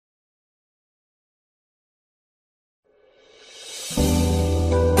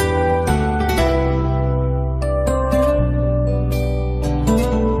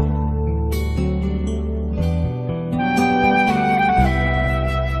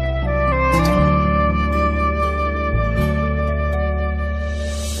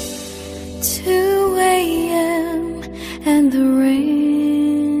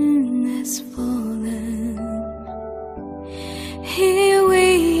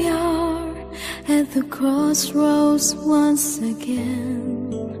crossroads once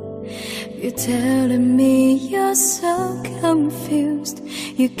again. You're telling me you're so confused,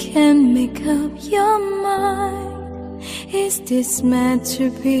 you can't make up your mind. Is this meant to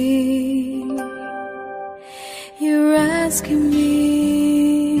be? You're asking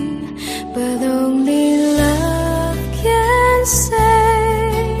me, but only love can say.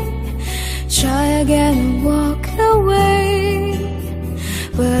 Try again and walk away.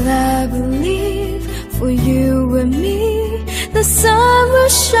 But I believe for you and me, the sun will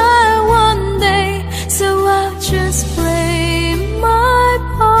shine one day. So I'll just play my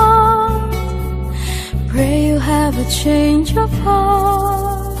part. Pray you have a change of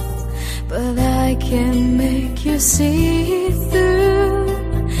heart. But I can make you see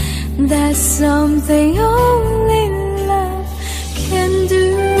through. That's something only love can do.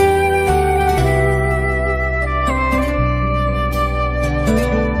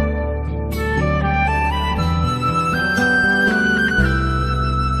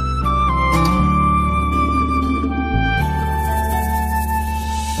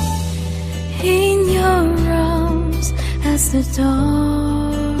 As the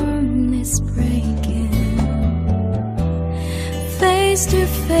dawn is breaking, face to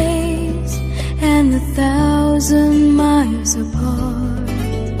face and 1,000 miles apart,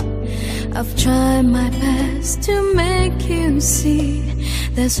 I've tried my best to make you see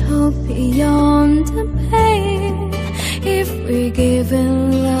there's hope beyond the pain. If we give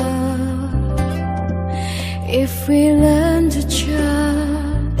in love, if we learn to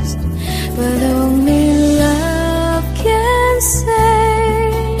trust, but only love can say.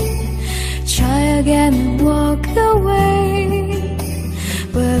 Try again and walk away.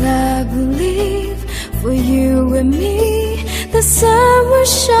 But I believe for you and me, the sun will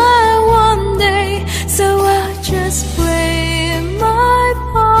shine one day. So I'll just play my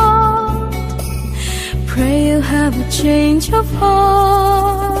part. Pray you have a change of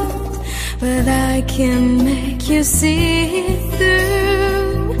heart. But I can make you see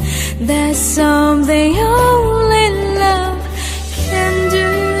through. There's something only love can do.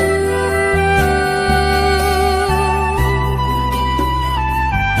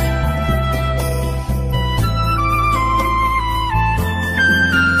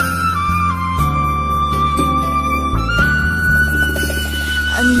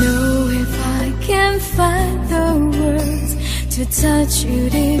 I know if I can find the words to touch you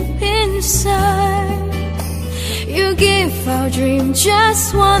deep inside, you give our dream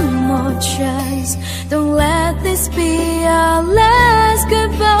just one more chance. Don't let this be our last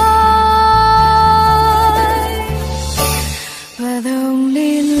goodbye. But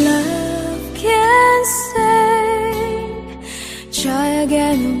only love can say. Try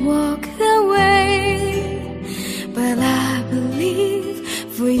again and walk away. But I believe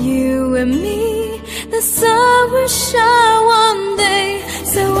for you and me, the sun will shine one day.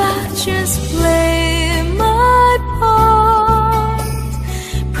 So I'll just play my part.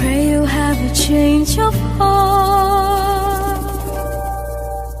 Pray you have a change of heart.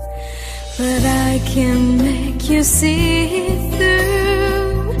 But I can make you see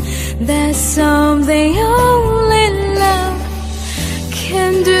through. There's something only love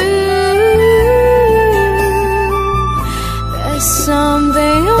can do. There's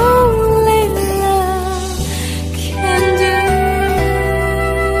something only love can do.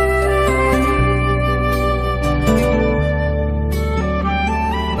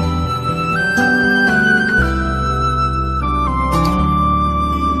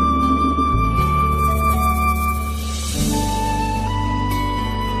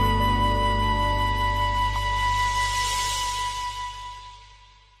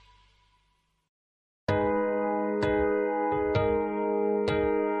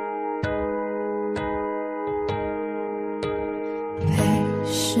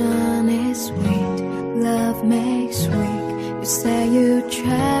 Passion is sweet, love makes weak. You say you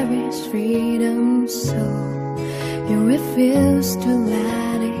cherish freedom, so you refuse to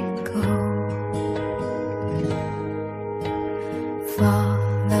let it go.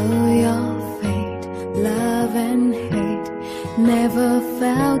 Follow your fate, love and hate never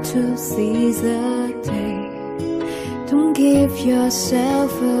fail to seize the day. Don't give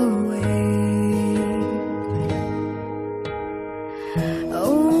yourself away.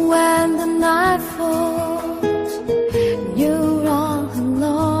 When the night falls, you're all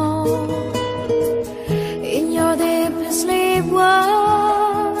alone in your deepest sleep.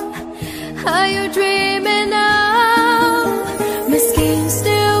 What are you dreaming of? My skin's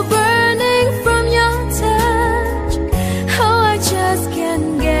still burning from your touch. Oh, I just can't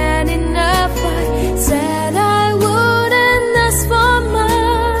get enough. I said I wouldn't ask for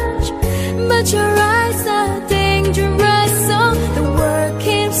much.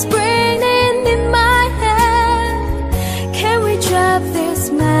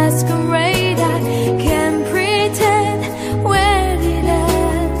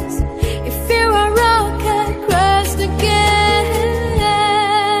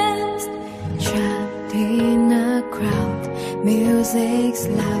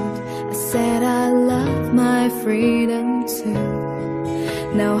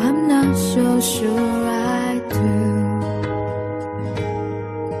 I'm not so sure I do.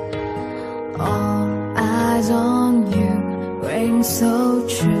 All eyes on you, ring so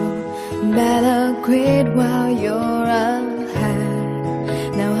true. Better quit while you're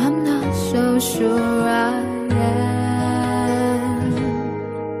ahead. Now I'm not so sure I am.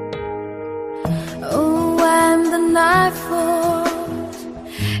 Oh, when the night falls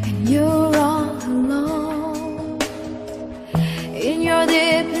and you're all alone in your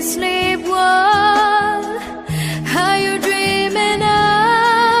deepest sleep, what are you dreaming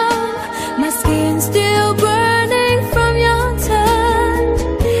of? My skin's still burning from your touch.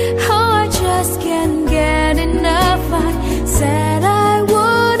 Oh, I just can't get enough. I said I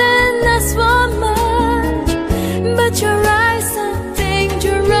wouldn't ask for much, but your eyes are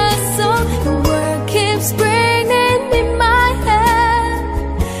dangerous, so the word keeps ringing in my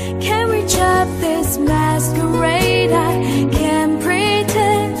head. Can we drop this masquerade? I can't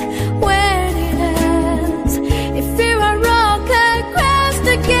pretend when it ends. If you're a rock across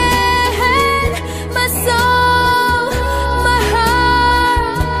again, my soul, my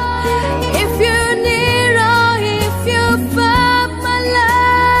heart. If you're near or if you're far, my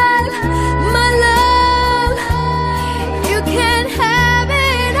love, you can have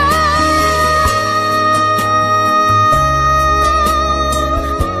it all.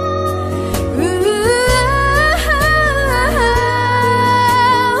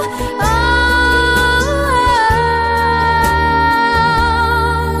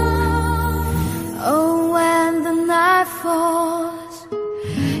 Oh, when the night falls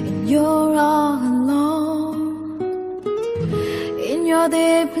and you're all alone in your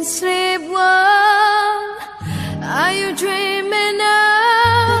deepest sleep, what are you dreaming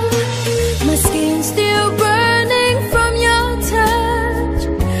of? My skin's still burning from your touch.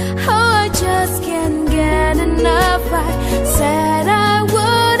 Oh, I just can't get enough. I said I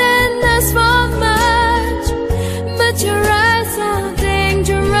wouldn't ask for much, but your eyes are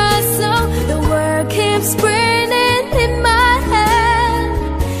dangerous, so the word keeps burning in my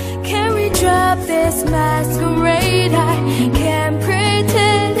head. Can we drop this masquerade? I can't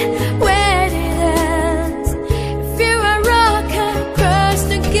pretend when it ends. If you're a rock I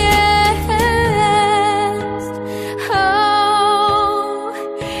crushed against. Oh,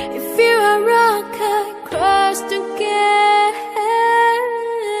 if you're a rock I crushed against.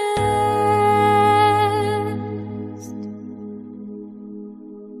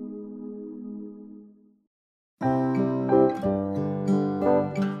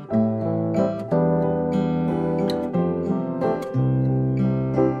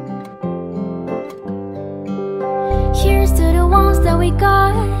 Cheers to the ones that we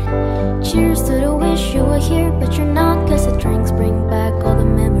got. Cheers to the wish you were here, but you're not. Cause the drinks bring back all the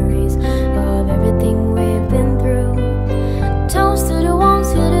memories of everything we've been through. Toast to the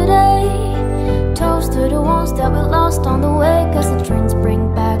ones here today. Toast to the ones that we lost on the way. Cause the drinks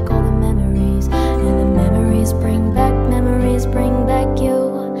bring back all the memories, and the memories bring back you.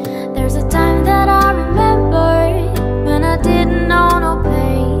 There's a time that I remember when I didn't know no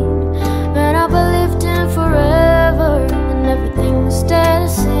pain, when I believed in forever and everything would stay the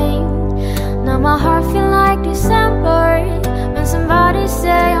same. Now my heart feel like December when somebody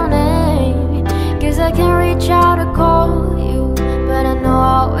say your name. Cause I can't reach out to call you, but I know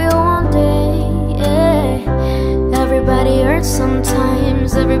I will one day, yeah. Everybody hurts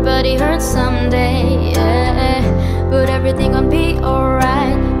sometimes, everybody hurts someday, yeah. But everything gon' be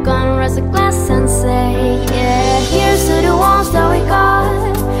alright. Gonna raise a glass and say, yeah. Here's to the ones that we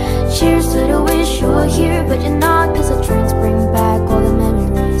got. Cheers to the wish you were here, but you're not. Cause the drinks bring back all the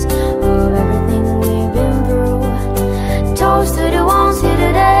memories of everything we've been through. Toast to the ones here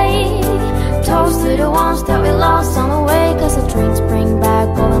today. Toast to the ones that we lost on the way. Cause the drinks bring back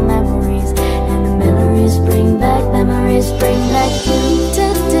all the memories, and the memories bring back you. Memories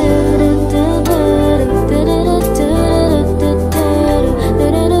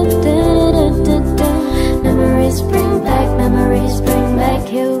bring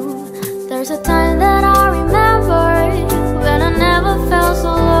back you. There's a time that I remember when I never felt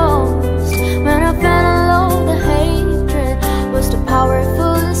so lost. When I felt alone, the hatred was too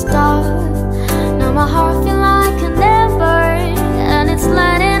powerful to stop. Now my heart feel like an ember, and it's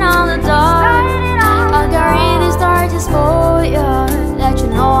lighting on the dark. I'll carry these torches for you, that you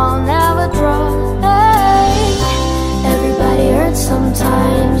know I'll never drop. Hey, everybody hurts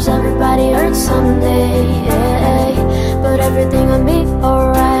sometimes, everybody hurts someday, yeah. But everything will be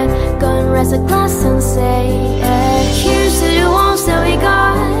alright. Gonna raise a glass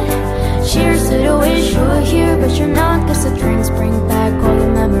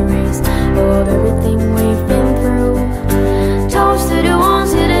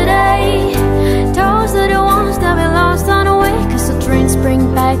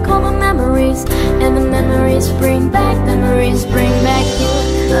memories, and the memories bring back you.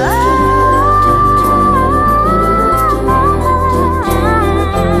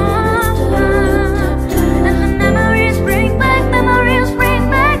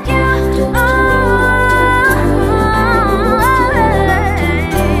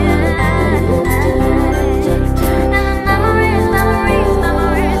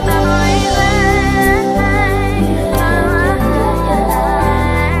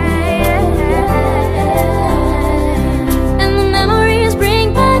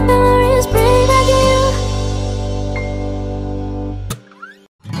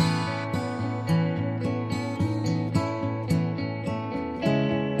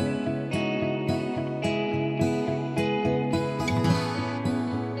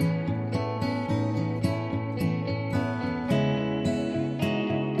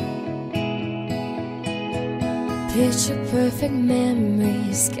 Picture perfect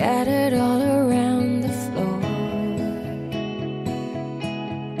memories scattered all around the floor,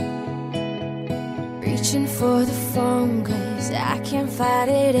 reaching for the phone 'cause I can't fight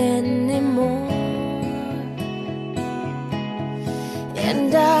it anymore.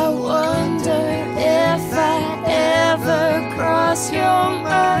 And I wonder if I ever cross your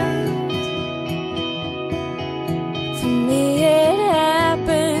mind. For me it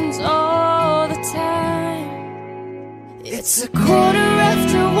happens all the time. It's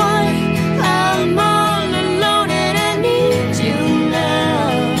 1:15. I'm all alone and I need you now.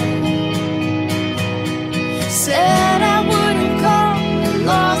 Said I wouldn't call,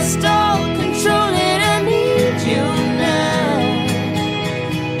 lost all control and I need you now.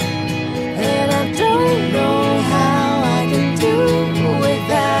 And I don't know how I can do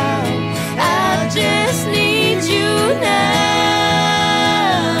without. I just need you now.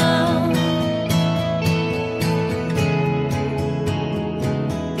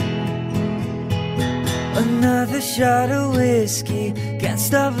 Another shot of whiskey, can't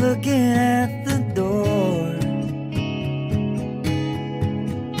stop looking at the door.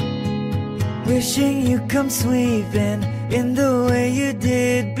 Wishing you'd come sweeping in the way you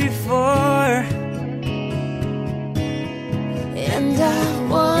did before. And I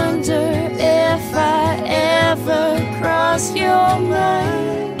wonder if I ever cross your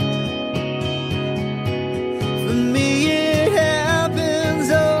mind. For me it happens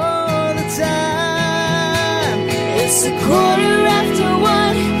all the time. It's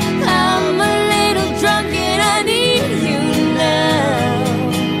 1:15. I'm a little drunk and I need you now.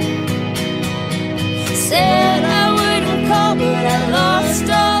 Said I wouldn't call, but I lost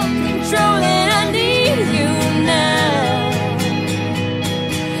all control and I need you now.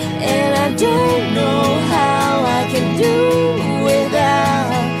 And I don't know how I can do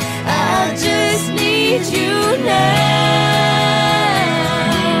without. I just need you now.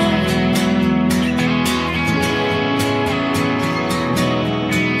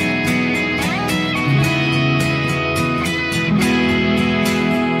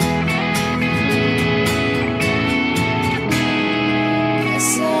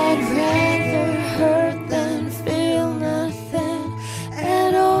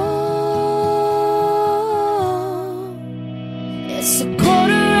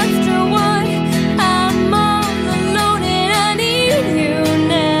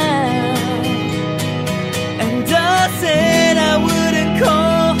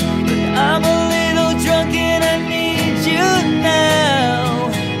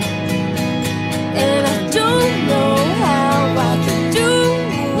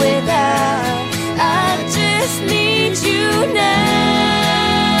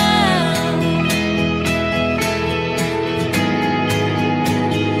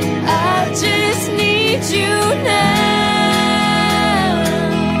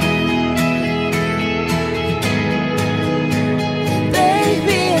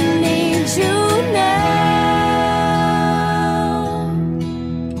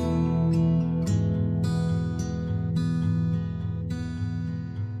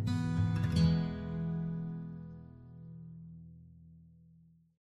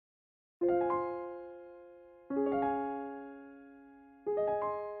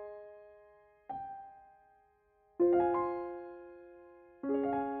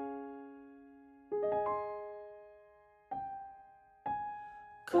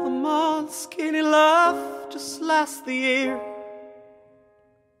 Come on, skinny love, just last the year.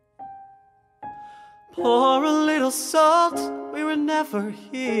 Pour a little salt, we were never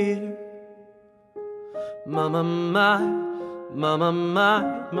here. Mama, my, mama, my,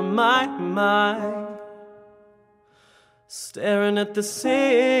 my, my. Staring at the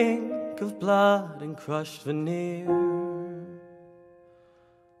sink of blood and crushed veneer.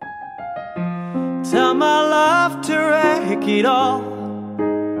 Tell my love to wreck it all.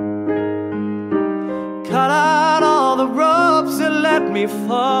 Cut out all the ropes and let me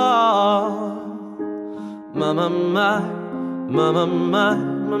fall. My, my, my, my, my, my,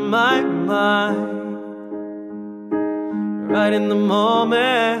 my, my. Right in the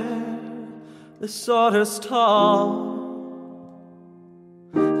moment the sorter's tall.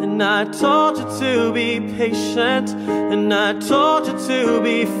 And I told you to be patient, and I told you to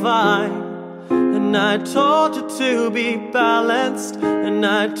be fine, and I told you to be balanced, and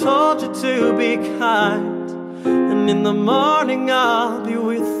I told you to be kind. And in the morning I'll be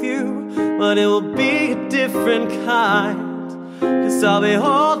with you, but it will be a different kind. 'Cause I'll be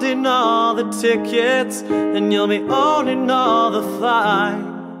holding all the tickets, and you'll be owning all the flights.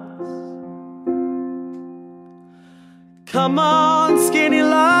 Come on, skinny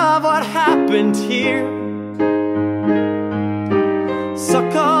love, what happened here?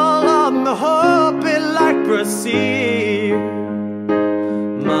 Suckle on the hope it like Brazil.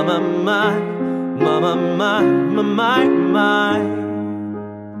 My, my, my, my, my, my, my, my.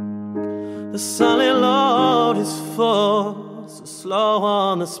 The solid load is full, so slow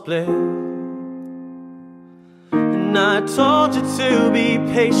on the split. And I told you to be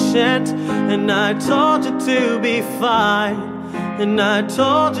patient, and I told you to be fine, and I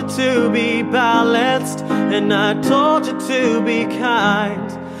told you to be balanced, and I told you to be kind.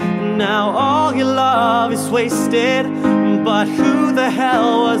 Now all your love is wasted, but who the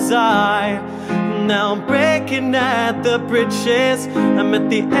hell was I? Now I'm breaking at the bridges, I'm at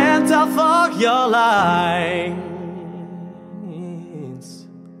the end of all your lines.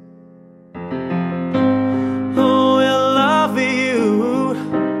 Who will love you?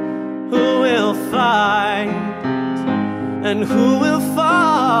 Who will find? And who will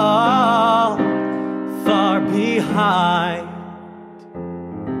fall far behind?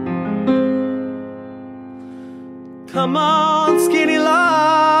 Come on, skinny love.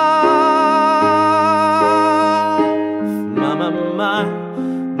 My, my, my,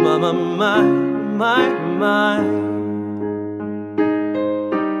 my, my, my, my, my.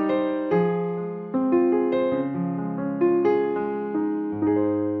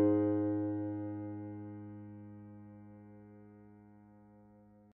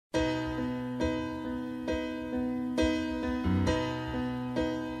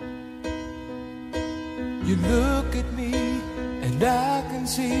 You look at me and I can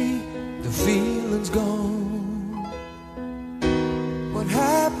see the feeling's gone. What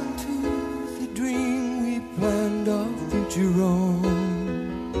happened to the dream we planned our future on?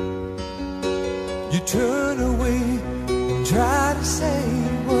 You turn away and try to say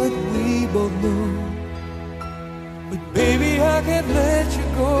what we both know, but baby I can't let you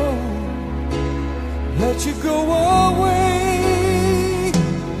go away.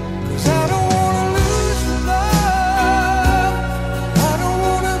 'Cause I don't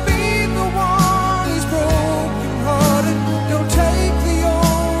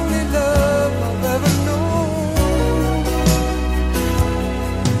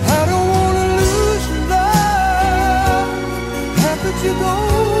you go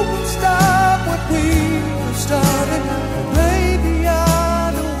and stop what we have started. Baby,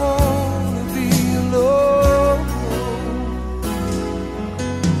 I don't wanna be alone.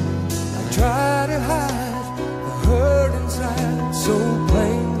 I try to hide the hurt inside, so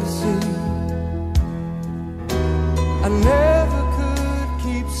plain to see. I never could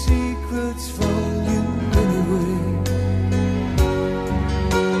keep secrets from you anyway.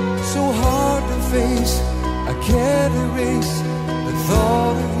 So hard to face, I can't erase the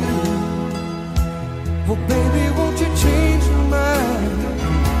thought of you. Oh baby, won't you change your mind?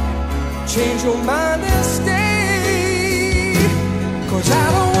 Change your mind and stay. 'Cause I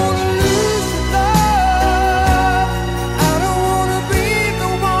don't wanna lose your love. I don't wanna be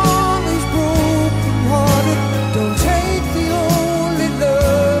the one who's broken hearted. Don't take the only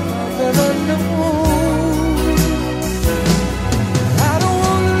love I've ever known. I don't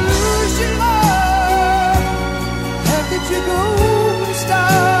wanna lose your love. How could you go and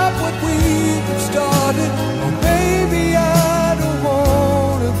stop what we have started? Oh baby, I don't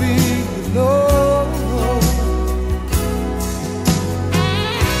wanna be alone.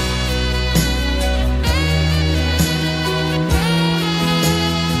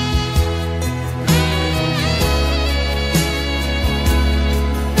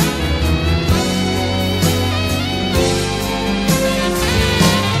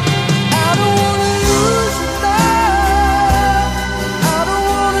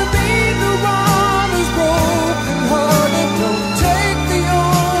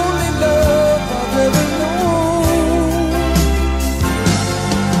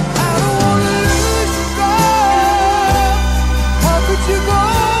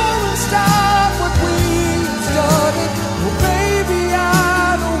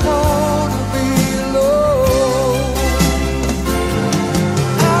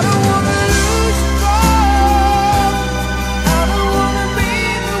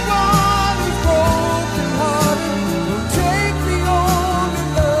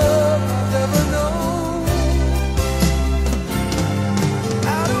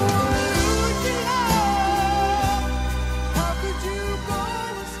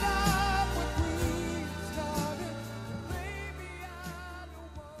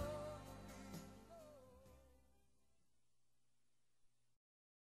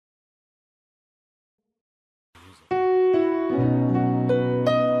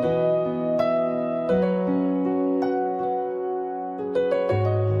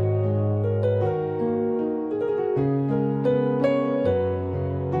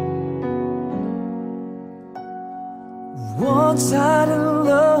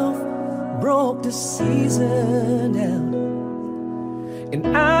 the season out,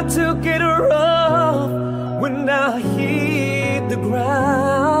 and I took it rough when I hit the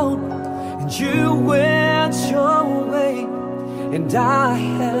ground, and you went your way, and I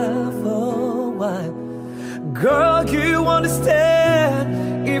have a while. Girl, you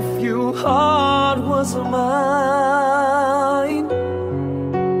understand if your heart was mine.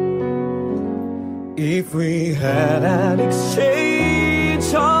 If we had an exchange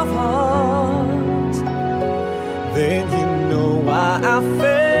of hearts, then you know why I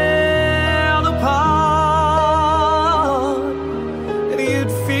fell apart. And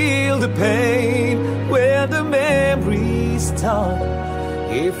you'd feel the pain when the memories start.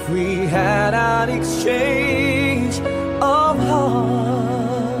 If we had an exchange of hearts.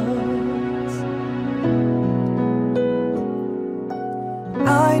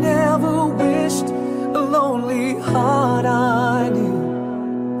 I never wished a lonely heart I knew.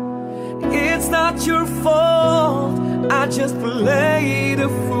 It's not your fault, I just played a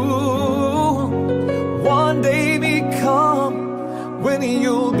fool. One day may come when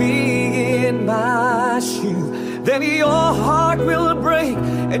you'll be in my shoes. Then your heart will break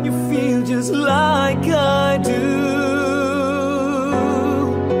and you feel just like I do.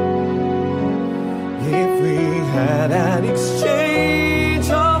 If we had an exchange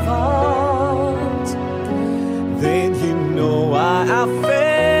of hearts, then you know why I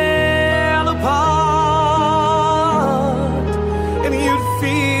fell apart. And you'd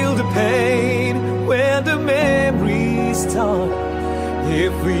feel the pain when the memories start.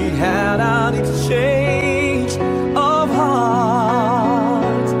 If we had an exchange of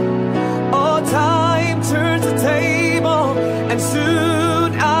hearts. Oh, time turns the table, and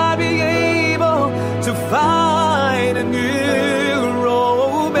soon I'll be able to find a new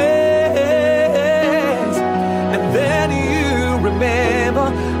romance. And then you remember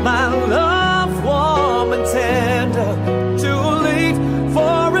my love, warm and tender, too late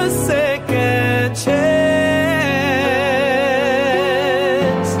for a second chance.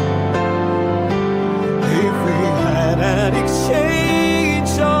 If we had an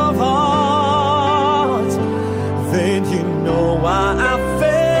exchange of hearts, then you know why I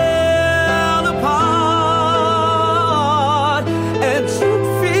fell apart. And you'd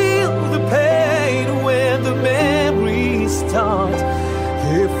feel the pain when the memories start.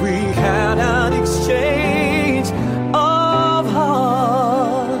 If we had an exchange of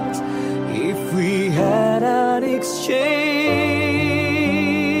hearts, if we had an exchange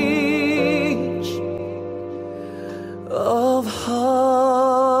of hearts.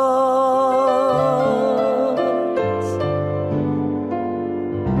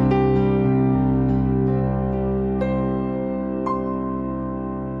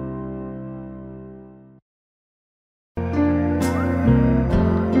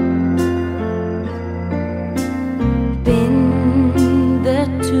 Been the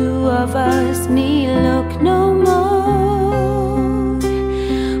two of us, me look no more.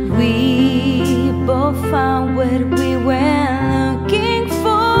 We both found what we were looking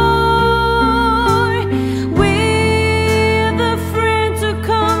for. With a friend to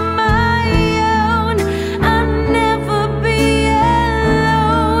call my own, I'll never be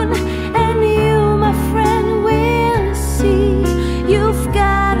alone. And you, my friend, will see you've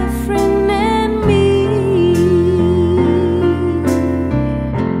got a friend in me.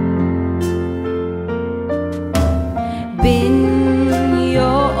 Been you're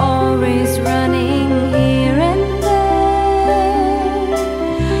always running here and there.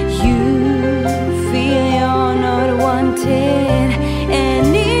 You feel you're not wanted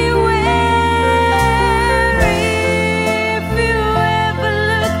anywhere. If you ever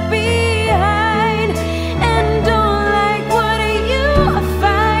look behind and don't like what you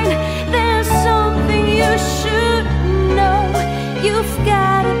find, there's something you should know. You've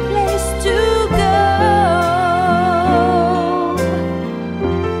got a place to go.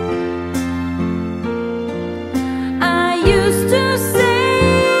 I used to say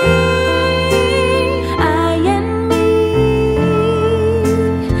I and me.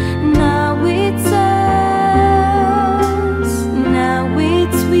 Now it's us, now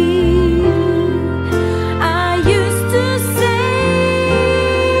it's we. I used to say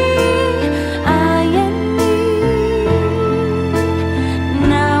I and me.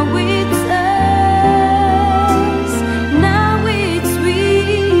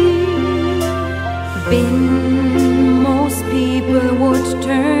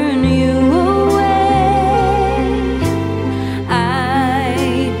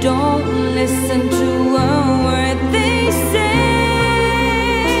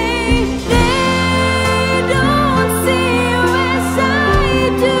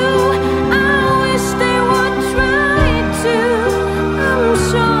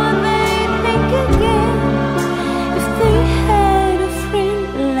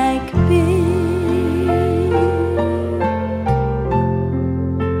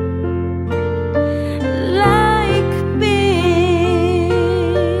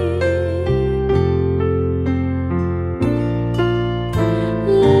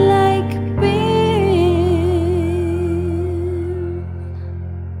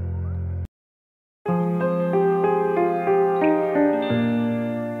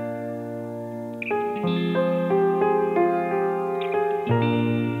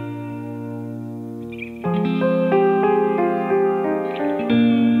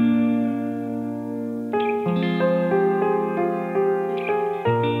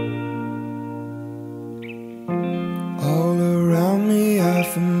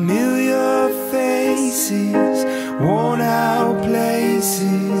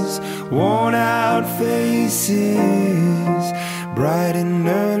 faces, bright and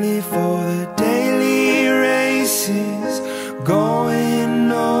early for the daily races, going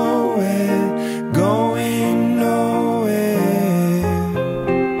nowhere, going nowhere.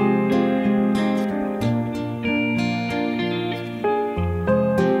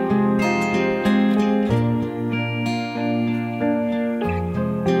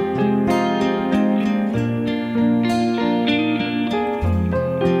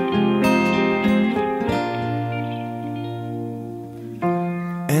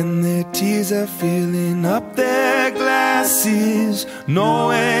 And their tears are filling up their glasses.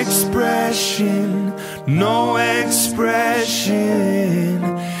 No expression, no expression.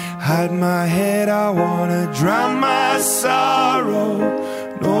 Hide my head, I wanna drown my sorrow.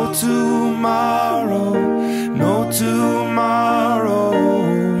 No tomorrow, no tomorrow.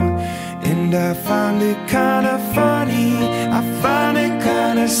 And I find it kinda funny, I find it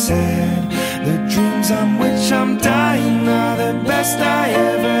kinda sad. The dreams on which I'm dying are the best I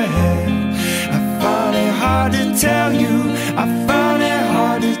ever had. I find it hard to tell you, I find it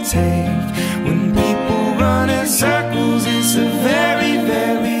hard to take. When people run in circles, it's a very,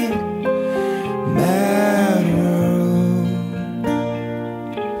 very mad world.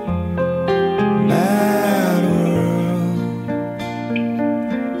 Mad world.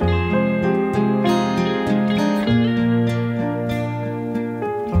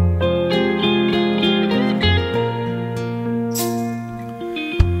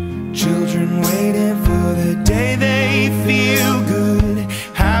 Children waiting for the day they feel good.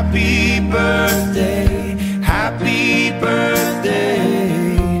 Happy birthday, happy birthday.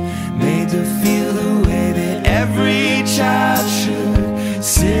 Made to feel the way that every child should.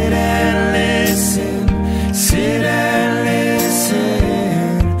 Sit and listen, sit and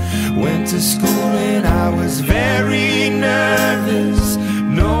listen. Went to school and I was very nervous.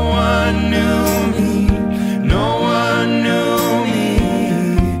 No one knew me, no one knew me.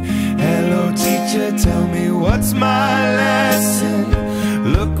 Hello teacher, tell me what's my lesson.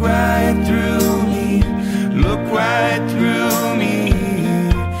 Look right through me, look right through me.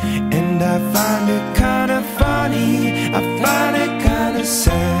 And I find it kinda funny, I find it kinda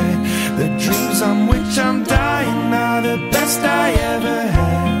sad. The dreams on which I'm dying are the best I ever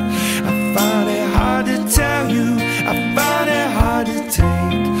had. I find it hard to tell you, I find it hard to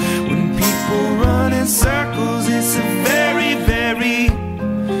take. When people run in circles, it's a very, very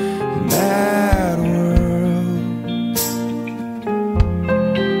mad world.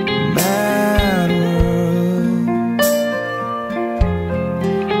 Mad world.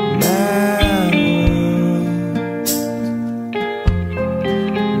 Mad world.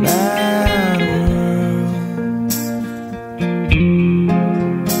 Mad world.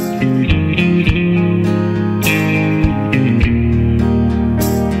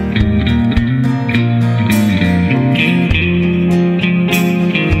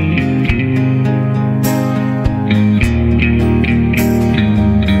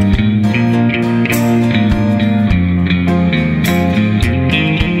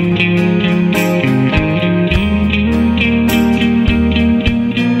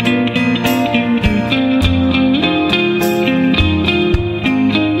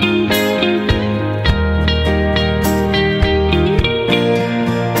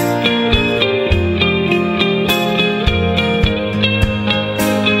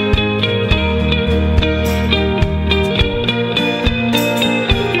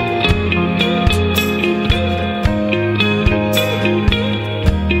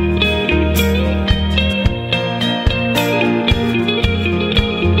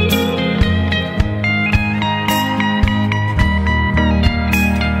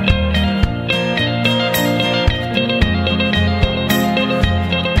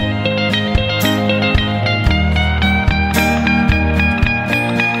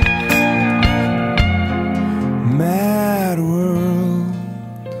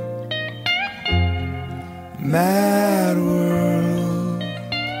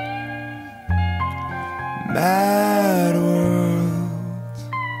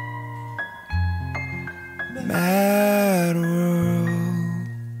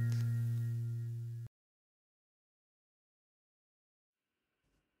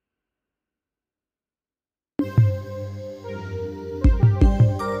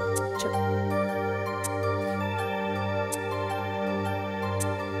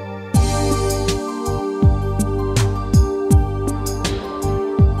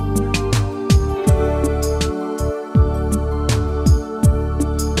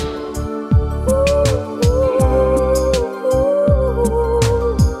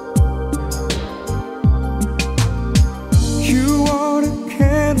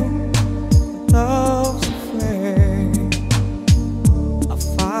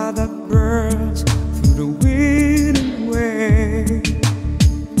 the winning way.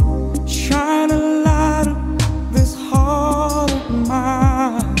 Shine a light on this heart of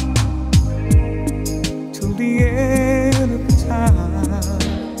mine till the end of time.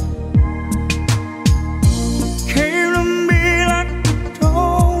 Came to me like the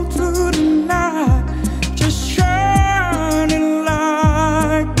dawn through the night, just shining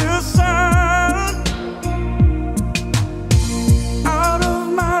like the sun. Out of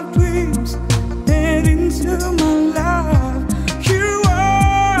my dreams and into my life, you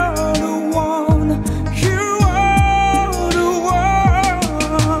are the one, you are the one.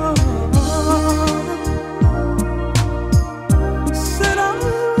 Said I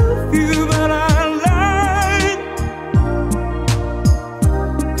love you, but I lied.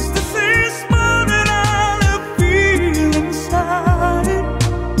 'Cause this is more than I feel inside.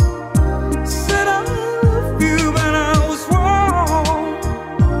 Said I love you, but I was wrong.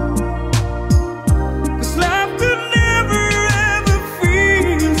 'Cause life could never ever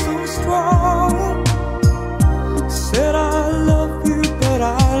feel so strong. Said I love you, but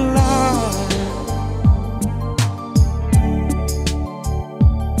I lied.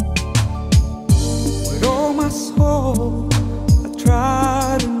 With all my soul, I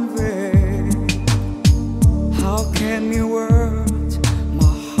tried in vain. How can your words,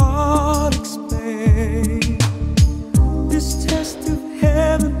 my heart explain this test of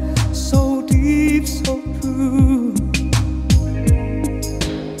heaven, so deep, so true?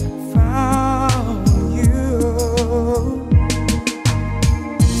 Found you.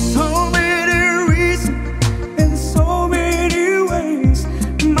 So many reasons in so many ways.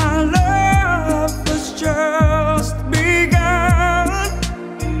 My love was just begun.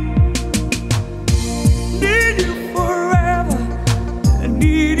 Need you forever, I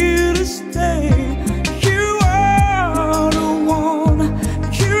need you to stay. You are the one,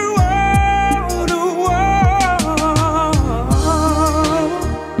 you are the one.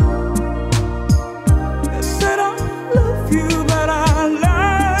 I said I love you, but I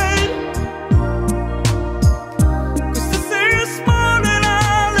lied. 'Cause this is more than I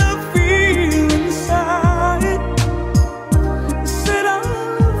feel inside. I said I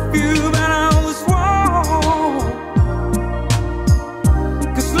love you, but I was wrong.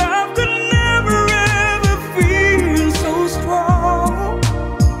 'Cause love could never ever feel so strong.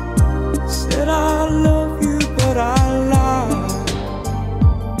 Said I love you, but I lied.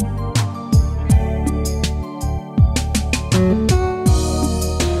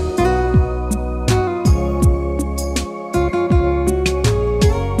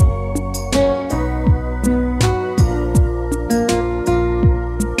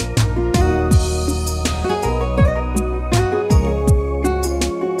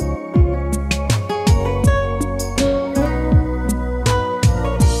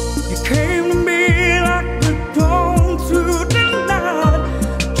 You came to me like the dawn through the night,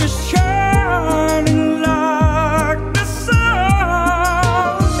 just shining like the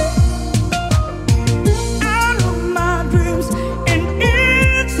sun. Out of my dreams and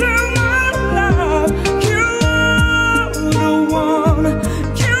into my life, you are the one,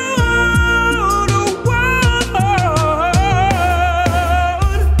 you are the one.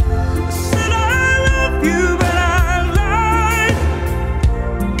 Said I love you, but I lied.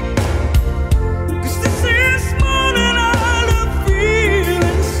 'Cause this is more than I feel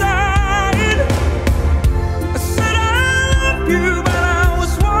inside. I said I love you, but I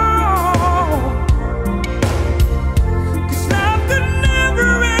was wrong. 'Cause love could never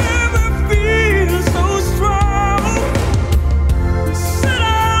ever feel so strong. Said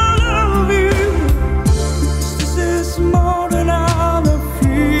I love you. 'Cause this is more than I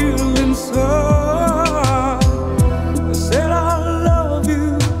feel inside. I said I love you,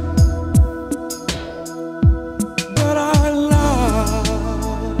 but I lied.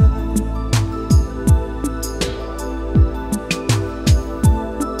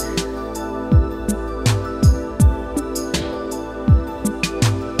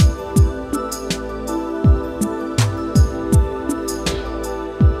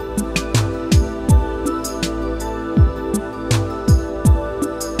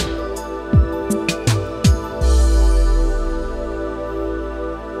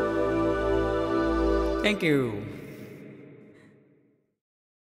 Thank you.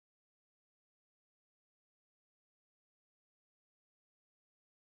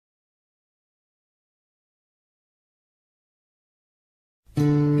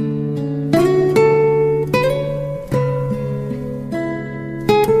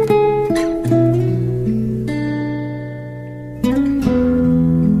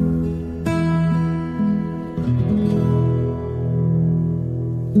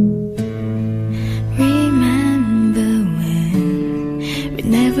 Real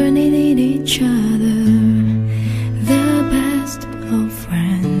each other, the best of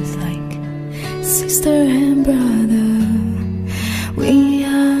friends, like sister and brother. We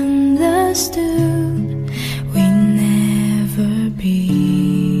understood we'd never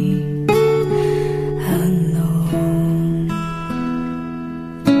be alone.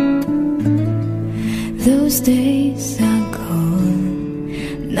 Those days are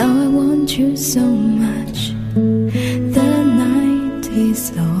gone. Now I want you so much. The night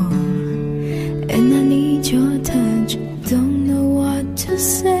is long and I need your touch. Don't know what to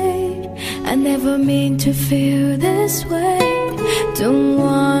say. I never mean to feel this way. Don't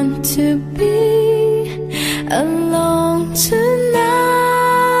want to be alone tonight.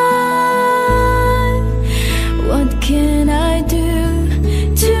 What can I do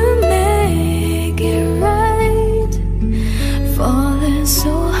to make it right? Falling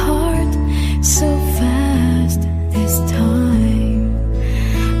so hard, so fast this time.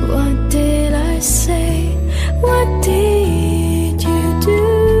 What did I say? What did you do?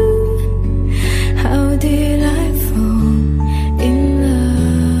 How did I fall in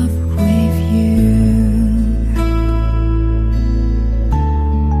love with you?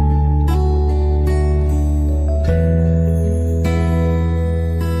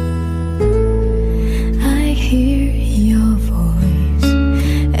 I hear your voice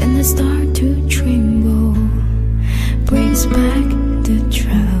and I start to tremble. Brings back the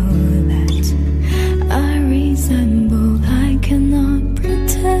child that I resemble. I cannot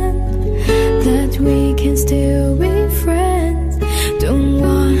pretend that we can still be friends. Don't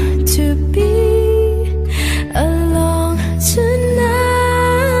want to be alone tonight.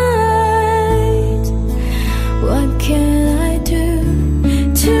 What can I do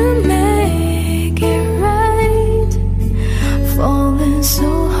to make it right? Falling so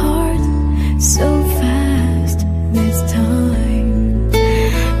hard, so fast this time.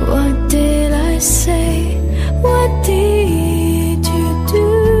 What did I say? What did you do?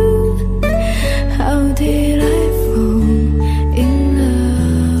 How did I fall in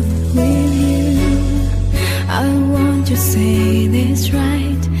love with you? I want to say this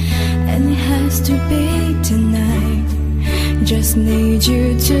right, and it has to be tonight. Just need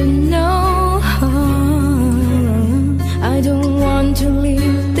you to know I don't want to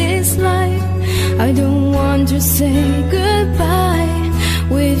live this life. I don't want to say goodbye.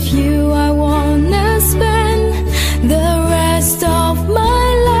 With you I wanna spend the rest of my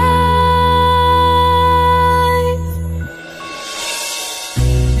life.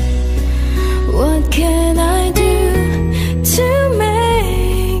 What can I do to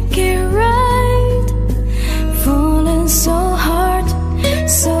make it right? Falling so hard,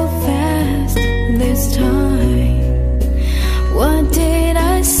 so fast this time. What did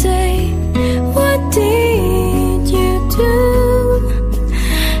I say? What did you do?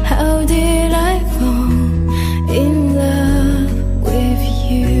 How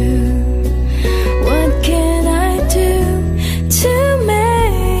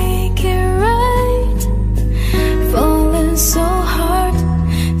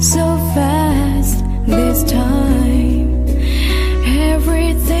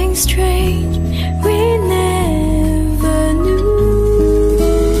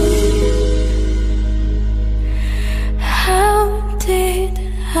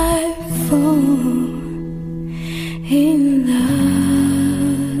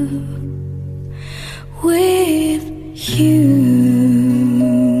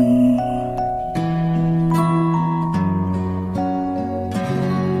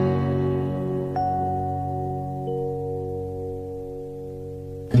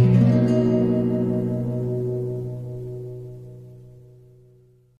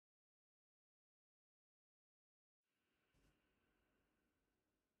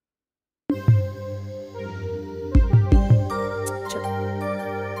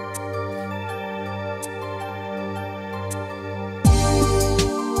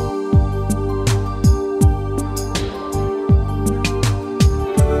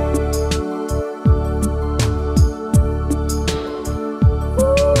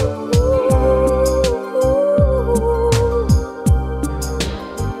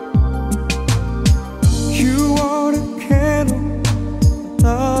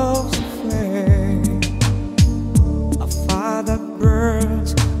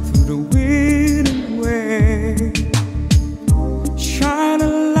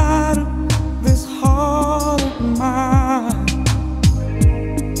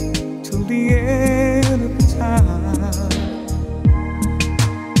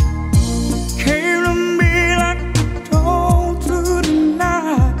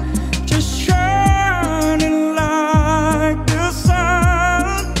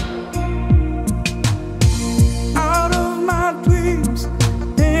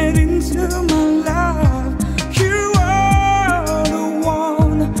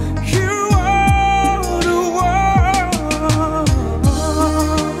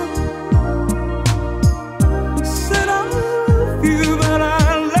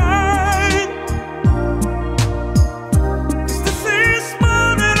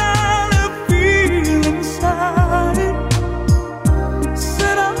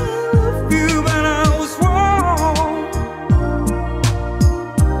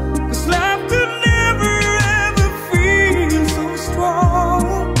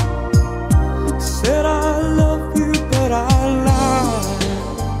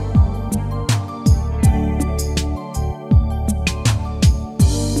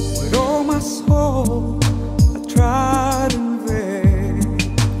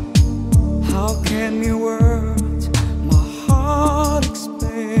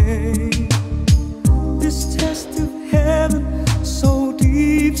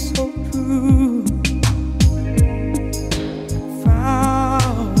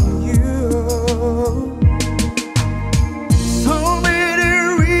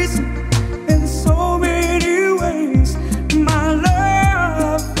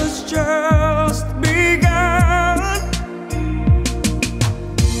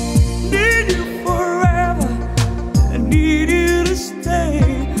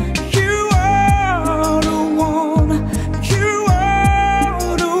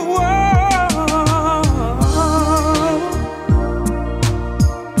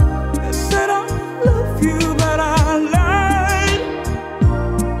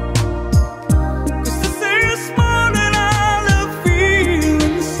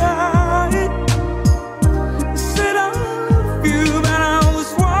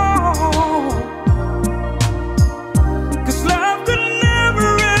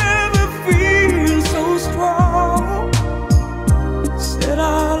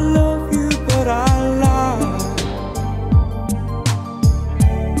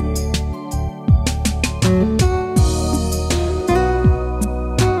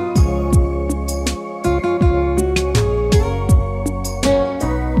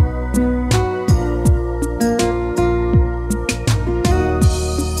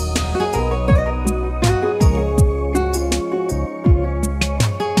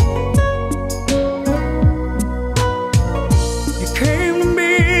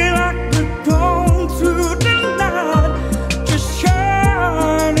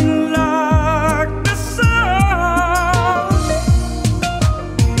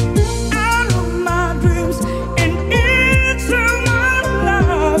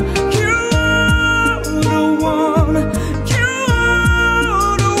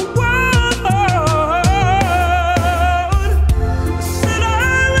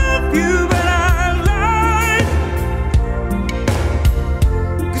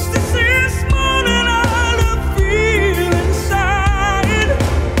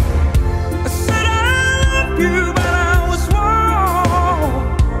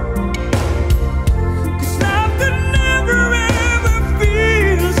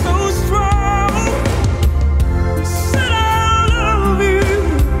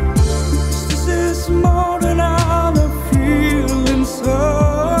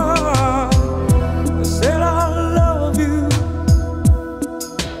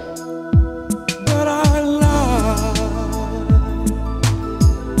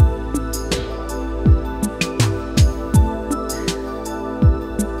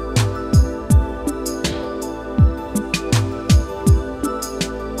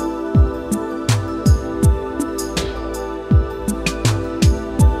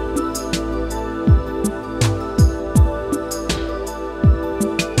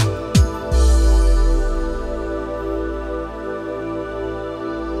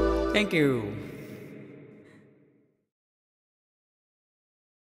Thank you.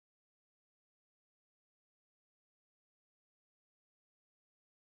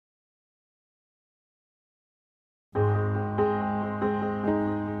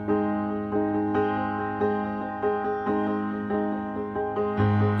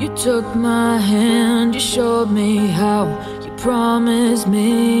 You took my hand, you showed me how. You promised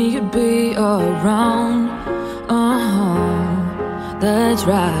me you'd be around. That's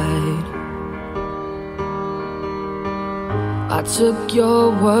right. I took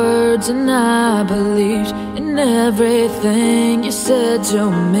your words and I believed in everything you said to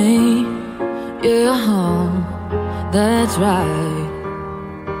me. Yeah, that's right.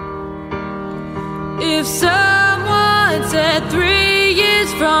 If someone said 3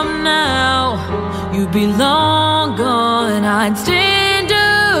 years from now you'd be long gone, I'd stand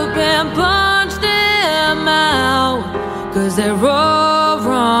up and punch them out, 'cause they're all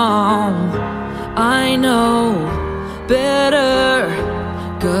wrong. I know better,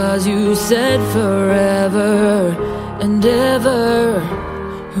 'cause you said forever and ever.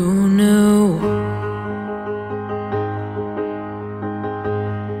 Who knew?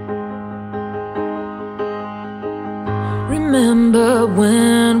 Remember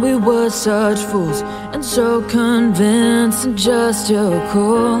when we were such fools and so convinced and just too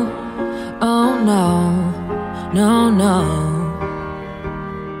cool? Oh no, no, no.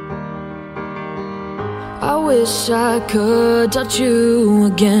 I wish I could touch you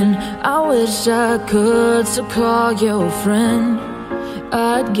again. I wish I could still call you a friend.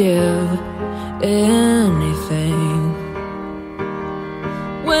 I'd give anything.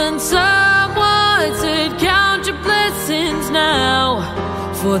 When someone said count your blessings now,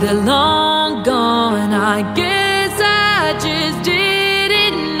 for they're long gone, I guess I just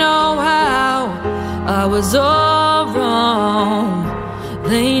didn't know how. I was all wrong.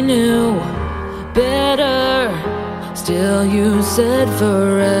 They knew better. Still you said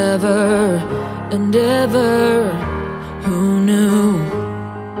forever and ever. Who knew?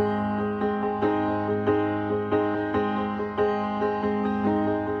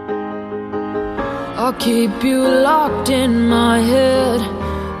 I'll keep you locked in my head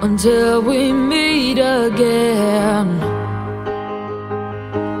until we meet again.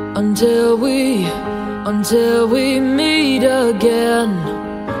 Until we meet again.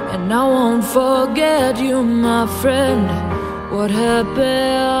 And I won't forget you, my friend. What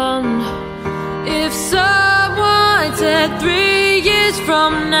happened? If someone said 3 years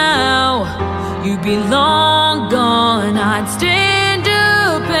from now you'd be long gone, I'd stand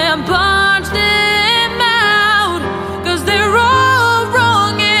up and punch them out, 'cause they're all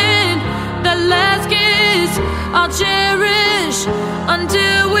wrong, and that last kiss I'll cherish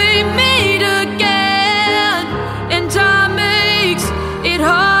until we meet again. And time makes it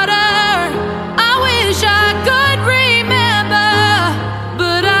harder. I wish I could remember,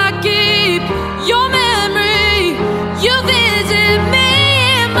 but I keep your memory. You visit me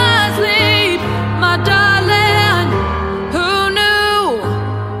in my sleep, my darling. Who knew?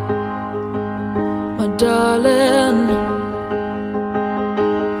 My darling.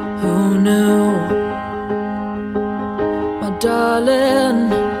 Who knew? My darling.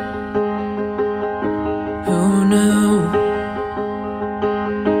 Who knew?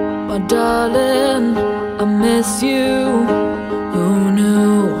 My darling, I miss you. Who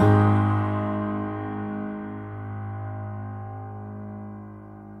knew?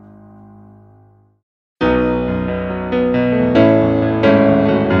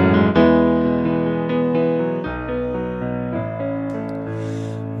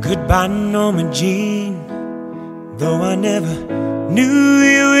 Goodbye, Norma Jean. Though I never knew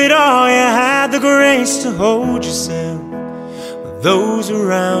you at all, you had the grace to hold yourself when those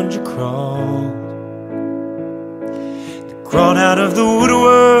around you crawled. They crawled out of the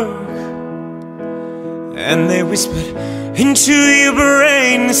woodwork and they whispered into your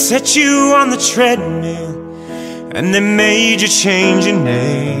brain. They set you on the treadmill and they made you change your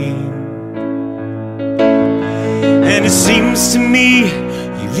name. And it seems to me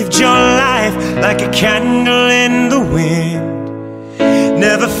you lived your life like a candle in the wind,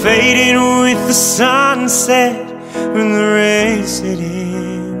 never fading with the sunset when the rain set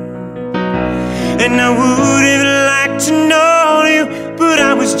in. And I would have liked to know you, but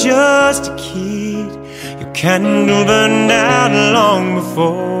I was just a kid. Your candle burned out long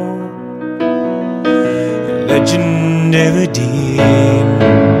before your legend ever did.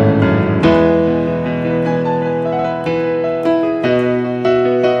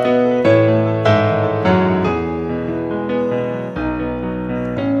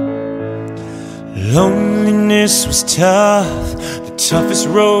 Loneliness was tough, but toughest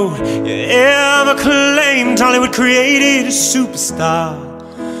road you ever claimed. Hollywood created a superstar,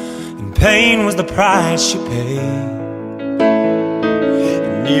 and pain was the price she paid.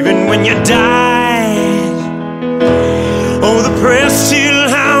 And even when you died, oh, the press still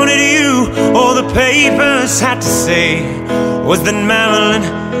hounded you. All the papers had to say was that Marilyn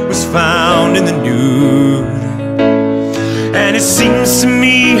was found in the nude. And it seems to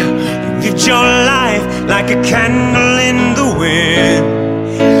me you lived your life like a candle in the wind,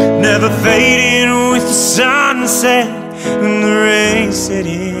 never fading with the sunset when the rain set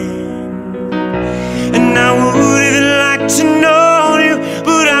in. And I would have liked to know you,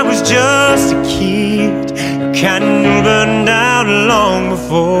 but I was just a kid. Your candle burned out long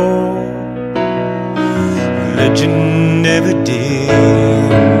before the legend ever did.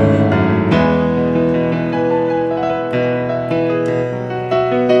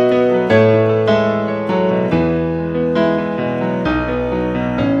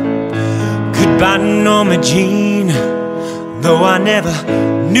 By Norma Jean, though I never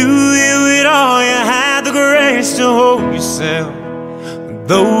knew you at all, you had the grace to hold yourself when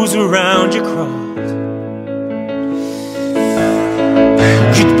those around you crossed.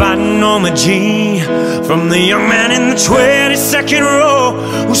 Goodbye Norma Jean, from the young man in the 22nd row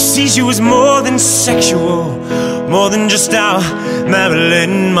who sees you as more than sexual, more than just our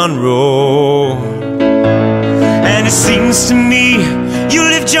Marilyn Monroe. And it seems to me you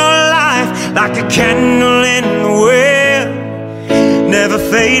lived your life like a candle in the wind, never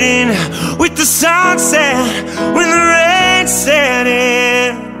fading with the sunset when the rain set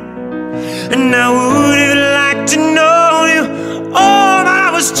in. And I would have liked to know you, oh, but I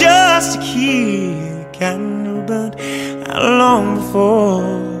was just a kid. The candle burned out long before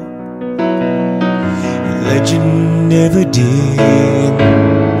the legend never did.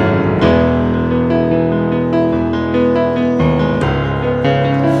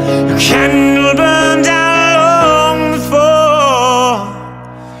 Candle burned out long before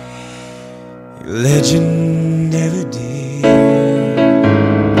your legend never did.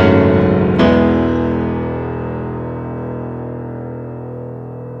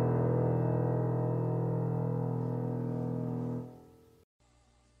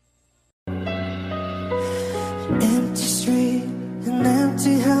 Empty street, an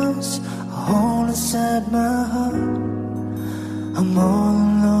empty house, a hole inside my heart. I'm all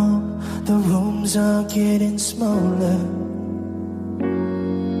alone, the rooms are getting smaller.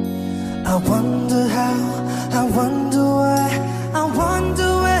 I wonder how, I wonder why, I wonder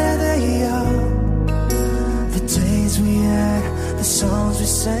where they are. The days we had, the songs we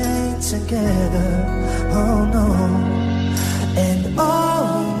sang together. Oh no. And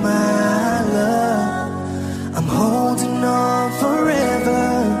oh my love, I'm holding on forever,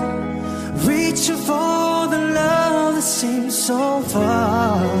 reaching for the love that seems so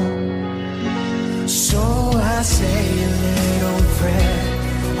far. So I say a little prayer,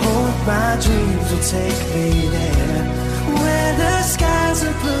 hope my dreams will take me there, where the skies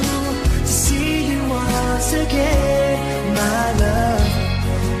are blue, to see you once again. My love,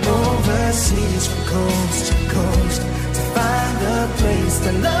 overseas from coast to coast, to find the place I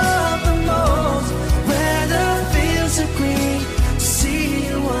love the most, where the fields are green, to see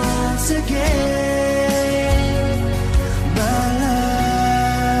you once again. My love,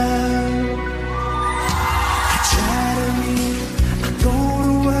 I try to read, I go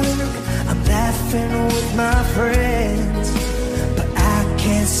to work, I'm laughing with my friends, but I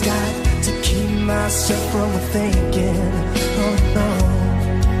can't stop to keep myself from thinking. Oh no.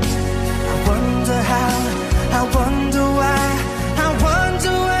 I wonder how, I wonder why, I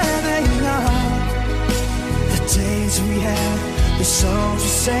wonder where they are. The days we had, the songs we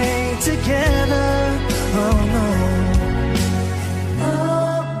sang together. Oh no.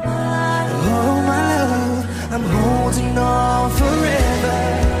 Oh my love, I'm holding on forever,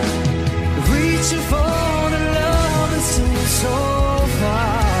 reaching for the love that seems so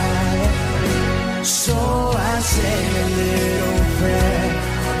far. So I say a little prayer,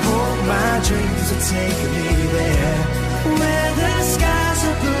 hope my dreams will take me there, where the skies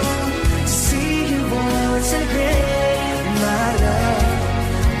are blue, to see you once again. My love,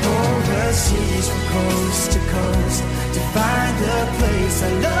 overseas from coast to coast, to find the place I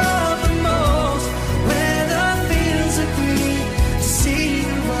love the most, where the fields are green, to see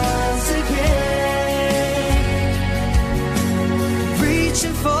you once again,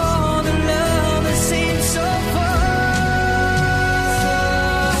 reaching for the love that seems so far.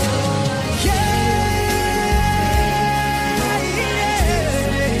 Yeah, yeah.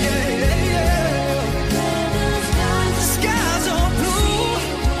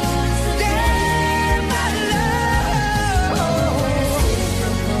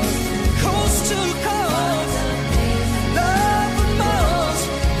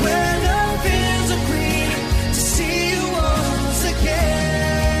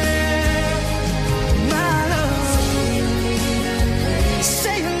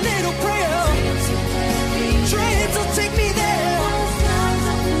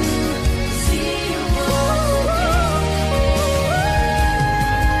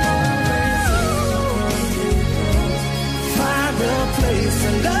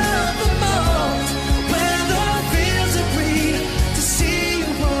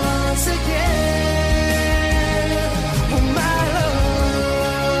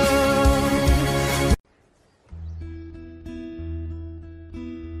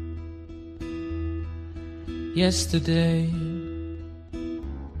 yesterday.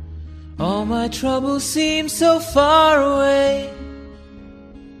 All my troubles seem so far away.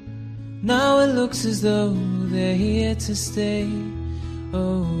 Now it looks as though they're here to stay.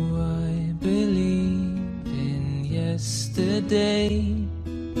 Oh, I believed in yesterday.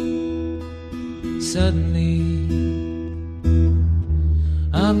 Suddenly,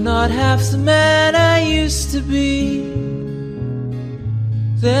 I'm not half the man I used to be.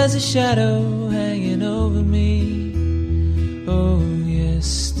 There's a shadow hanging over me. Oh,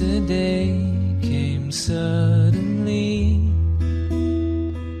 yesterday came suddenly.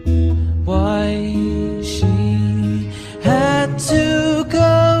 Why she had to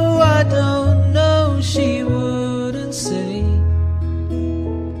go, I don't know, she wouldn't say.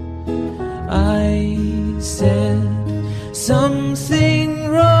 I said something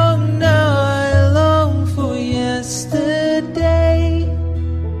wrong, now I long for yesterday.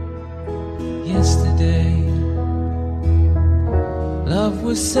 Yesterday, love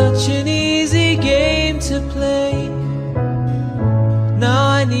was such an easy game to play. Now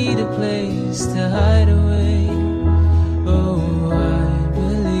I need a place to hide away. Oh, I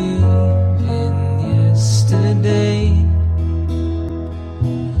believe in yesterday.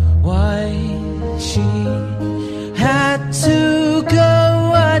 Why she had to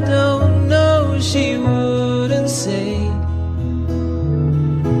go, I don't know, she wouldn't say.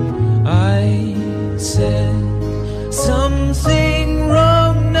 I said something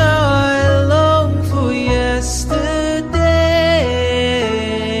wrong, now I long for yesterday.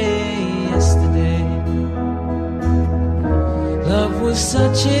 Yesterday, love was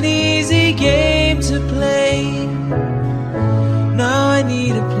such an easy game to play. Now I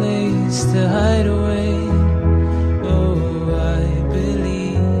need a place to hide away. Oh, I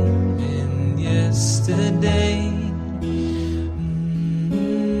believe in yesterday.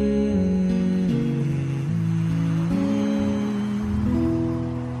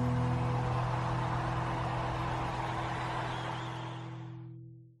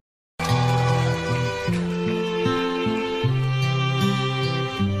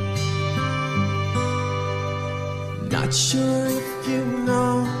 Not sure if you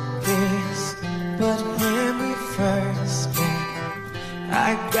know this, but when we first met,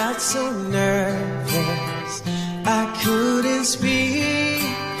 I got so nervous I couldn't speak.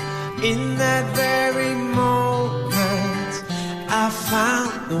 In that very moment, I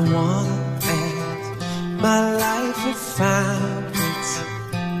found the one, and my life had found its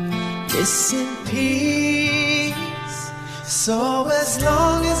missing piece. So as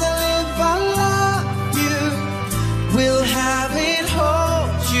long as I live, I love you. We'll have it,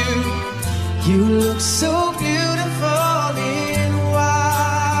 hold you. You look so beautiful in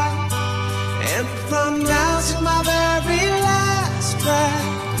white. And from now to my very last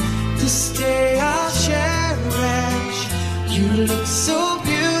breath, this day I'll cherish. You look so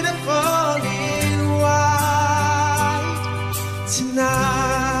beautiful in white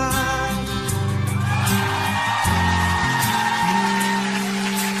tonight.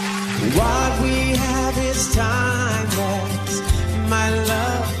 What we have is timeless. My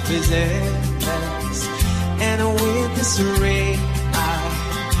love is endless. And with this ring,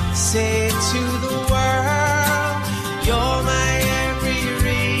 I say to the world, you're my every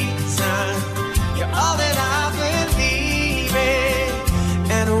reason. You're all that I believe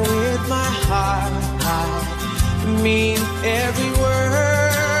in. And with my heart, I mean every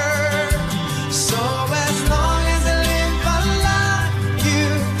word. So as long as I live, I love you.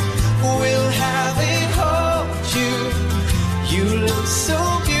 We'll have it, hold you. You look so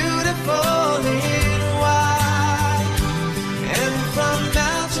beautiful in white. And from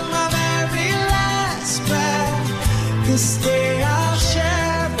now to my very last breath, this day I'll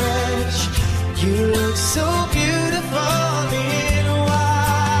cherish. You look so beautiful in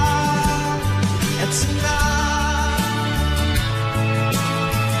white. And tonight,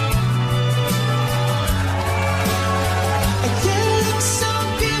 you look so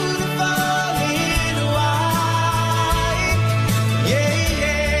beautiful in white. Yeah,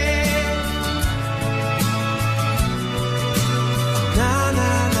 yeah. Na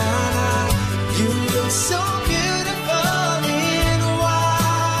na na na. You look so beautiful in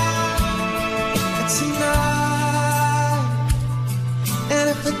white tonight. And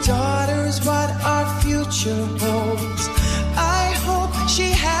if a daughter is what our future holds, I hope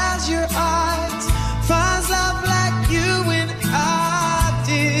she has your eyes, finds love like you and I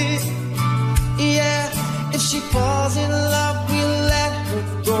did. Yeah, if she falls in love, we'll let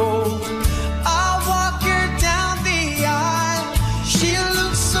her go. I'll walk her down the aisle. She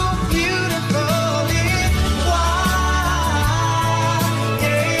looks so beautiful in white.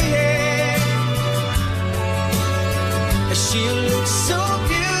 Yeah, yeah.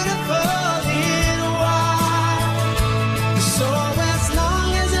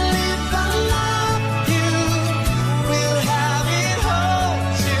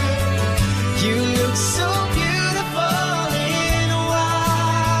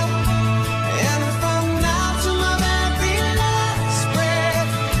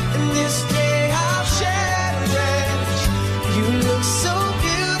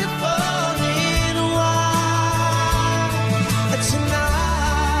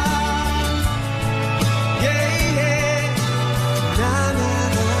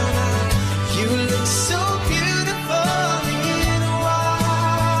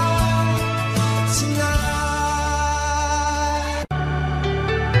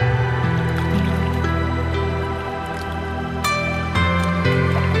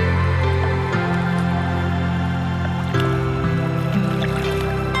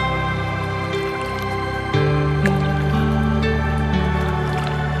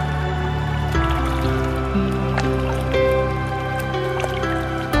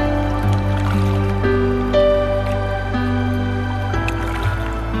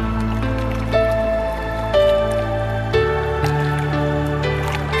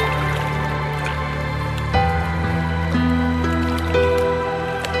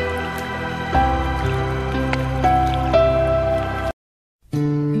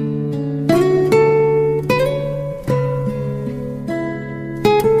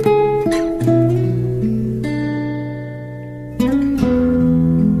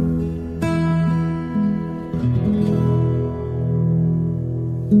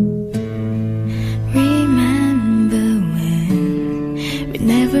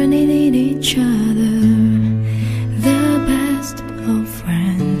 never needed each other. The best of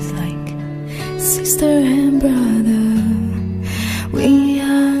friends, like sister and brother. We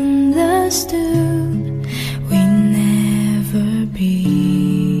understood we'd never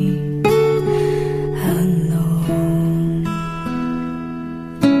be alone.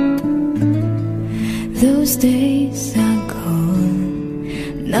 Those days are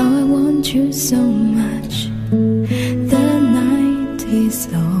gone. Now I want you so much. The night is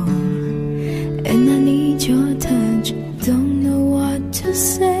long and I need your touch. Don't know what to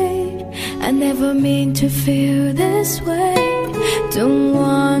say. I never mean to feel this way. Don't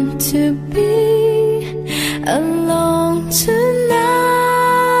want to be alone tonight.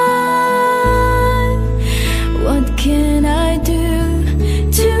 What can I do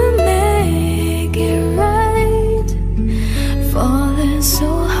to make it right? Falling so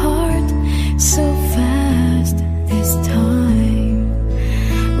hard, so fast this time.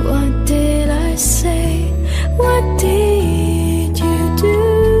 What did I say? What did you do?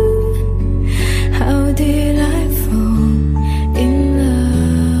 How did I fall in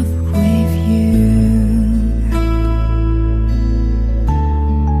love with you?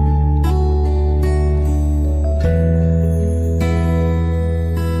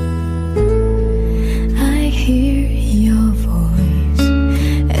 I hear your voice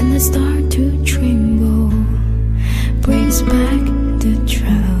and I start to tremble. Brings back the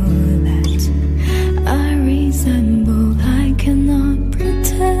trial that I resemble. I cannot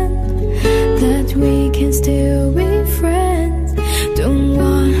pretend that we can still be friends. Don't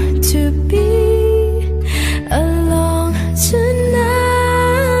want to be alone tonight.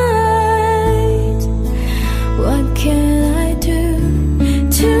 What can I do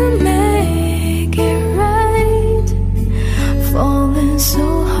to make it right? Falling so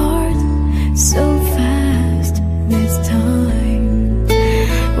hard, so fast this time.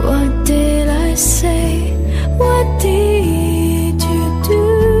 What did I say? What did you do?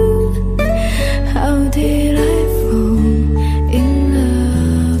 How did I fall in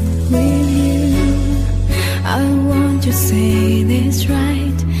love with you? I want to say this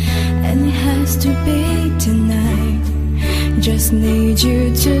right, and it has to be tonight. Just need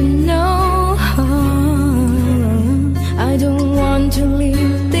you to know I don't want to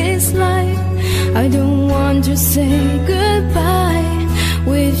live this life. I don't want to say goodbye.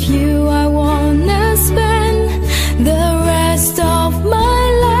 With you I wanna spend the rest of my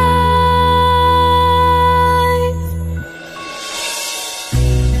life.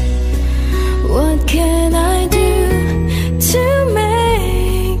 What can I do to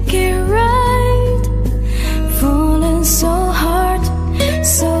make it right? Falling so hard,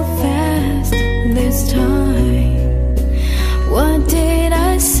 so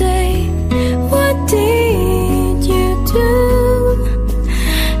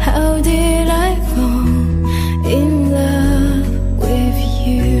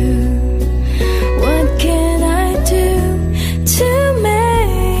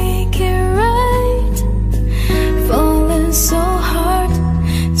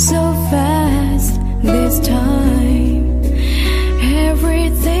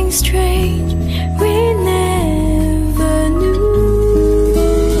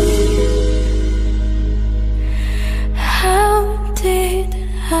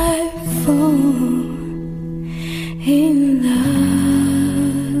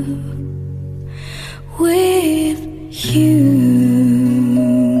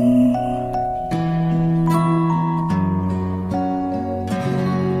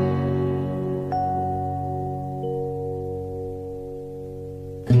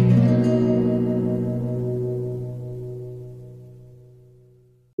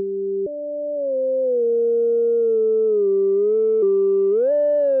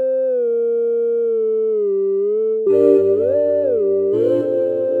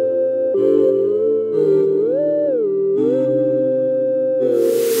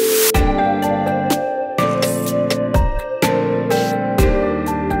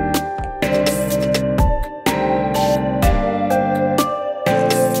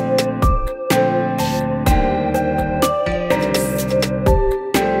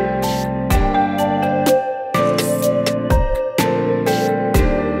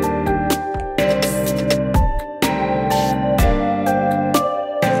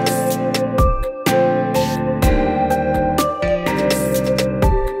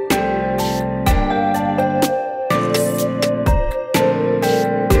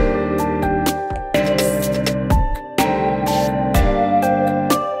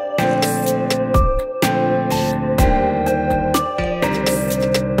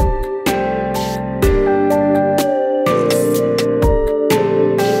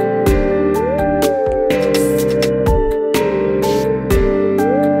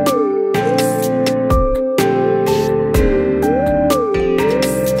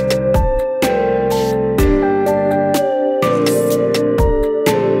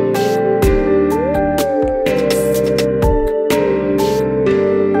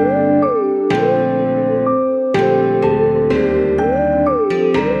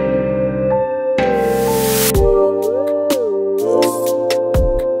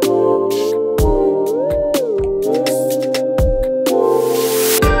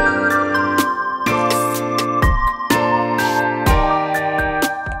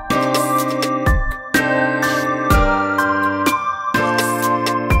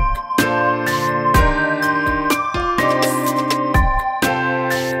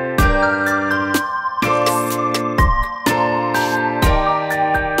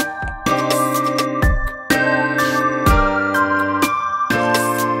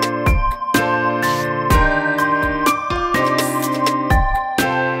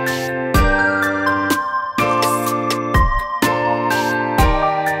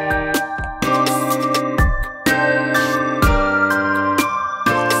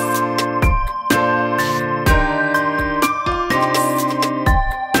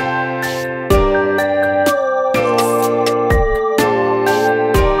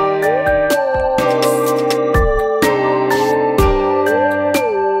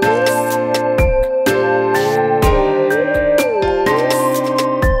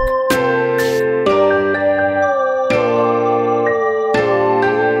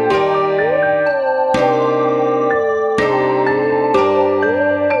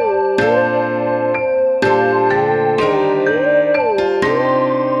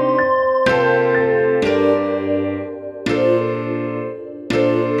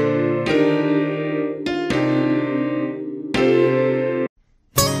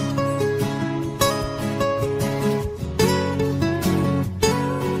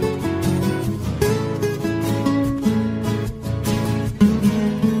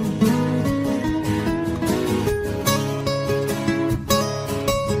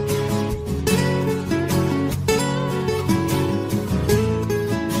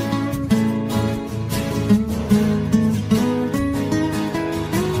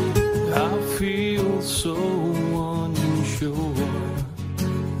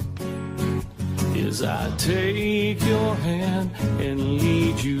as I take your hand and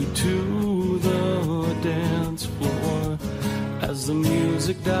lead you to the dance floor. As the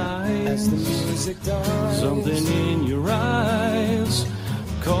music dies, something in your eyes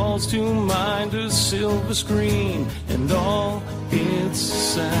calls to mind a silver screen and all its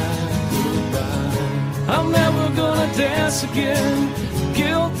sad goodbye. I'm never gonna dance again.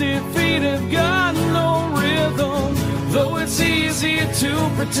 Guilty feet have got no rhythm, though it's easy to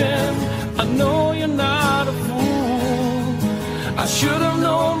pretend. I know you're not a fool. I should have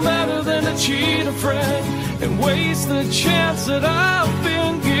known better than to cheat a friend and waste the chance that I've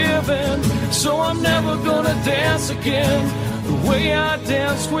been given. So I'm never gonna dance again the way I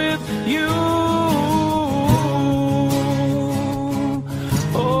danced with you.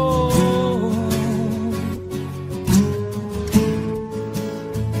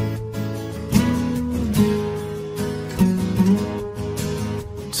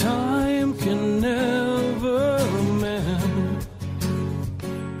 Time can never mend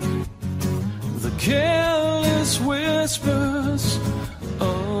the careless whispers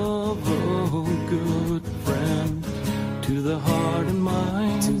of a good friend. To the heart and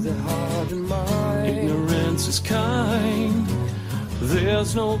mind, ignorance is kind.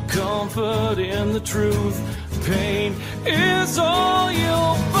 There's no comfort in the truth. Pain is all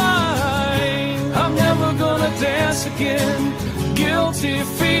you'll find. I'm never gonna dance again. Guilty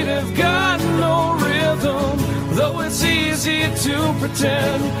feet have got no rhythm, though it's easy to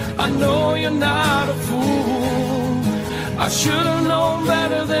pretend. I know you're not a fool. I should have known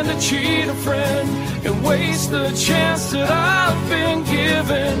better than to cheat a friend and waste the chance that I've been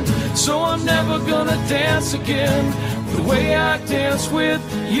given. So I'm never gonna dance again the way I dance with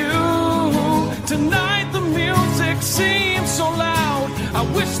you. Tonight the music seems so loud. I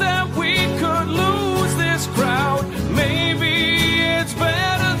wish that we could lose this crowd. Maybe it's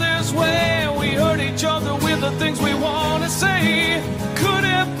better this way. We hurt each other with the things we want to say. Could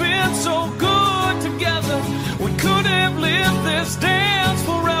have been so good together. We could have lived this dance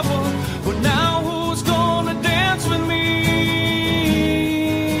forever. But now who's gonna dance with me?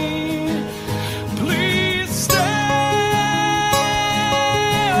 Please stay.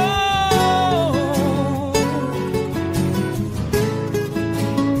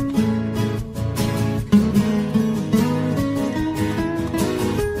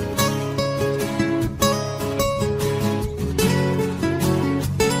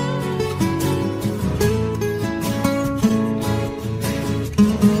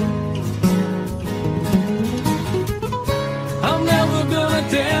 I'm never gonna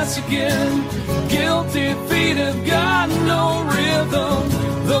dance again. Guilty feet have got no rhythm,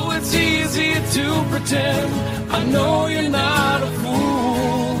 though it's easy to pretend. I know you're not a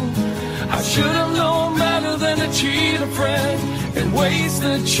fool. I should have known better than to cheat a friend and waste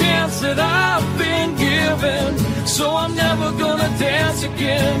the chance that I've been given. So I'm never gonna dance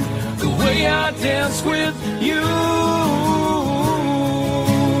again the way I dance with you.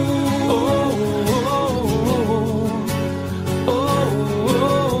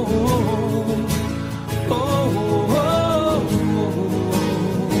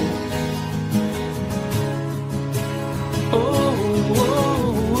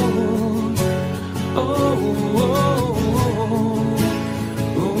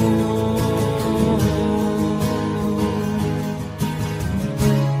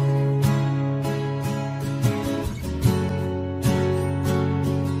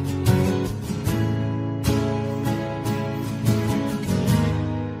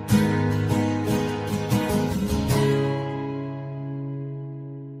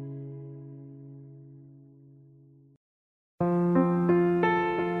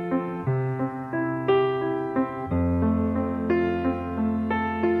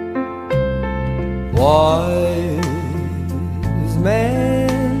 Wise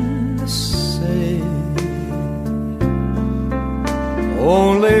men say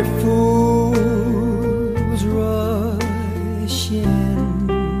only fools rush in,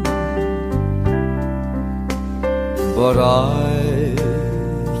 but I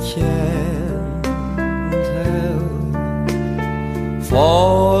can't help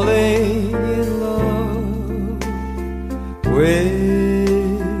falling in love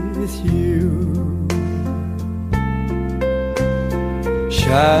with you.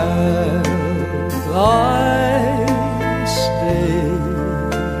 Shall I stay?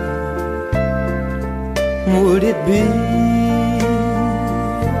 Would it be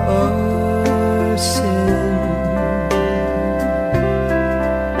a sin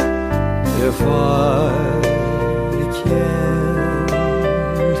if I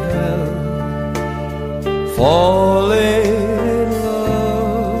can't help falling in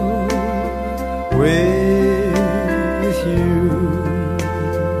love with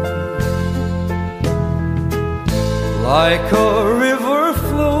like a river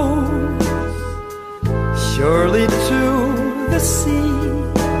flows surely to the sea.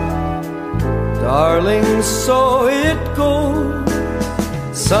 Darling, so it goes.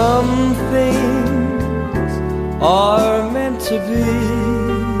 Some things are meant to be.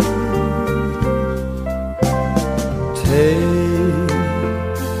 Take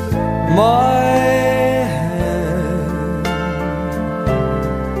my hand,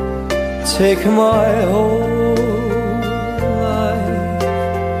 take my whole life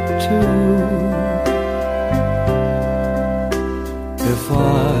too. If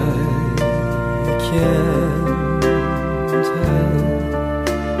I can't help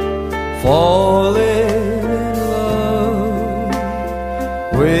falling in love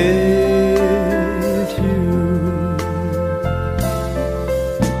with you.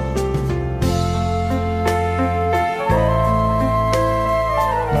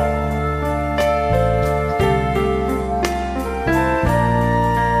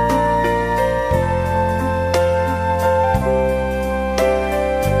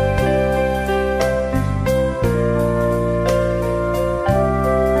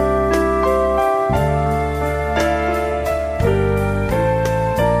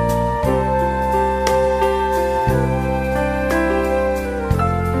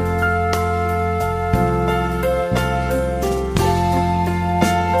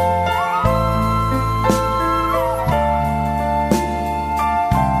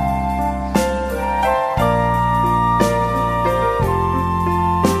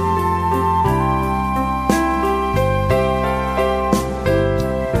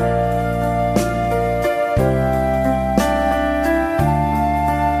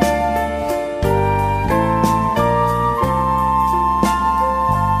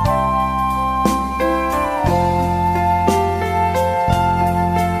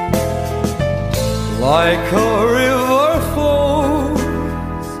 Like a river flows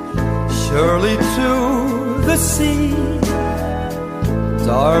surely to the sea.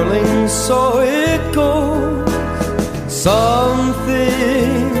 Darling, so it goes. Some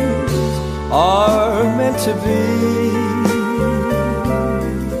things are meant to be.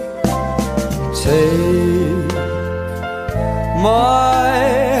 Take my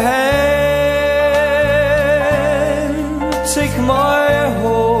hand, take my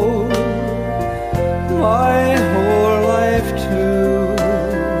whole life too.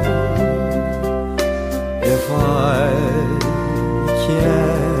 If I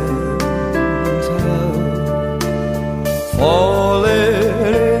can't help falling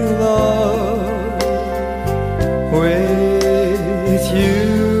in love with you,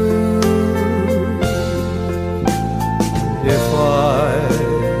 if I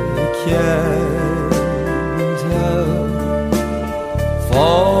can't help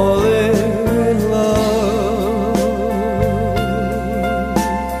falling in love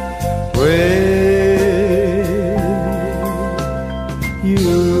with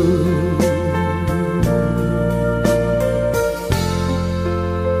you.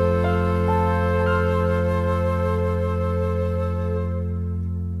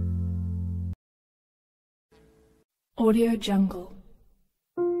 Audio Jungle.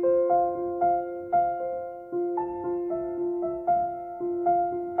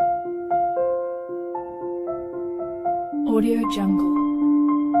 Audio Jungle.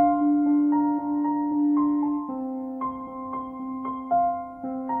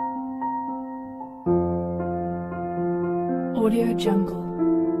 Audio Jungle.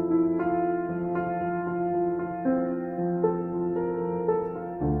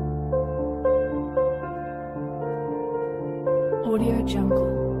 Audio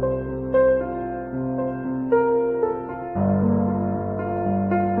Jungle.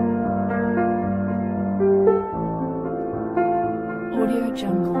 Audio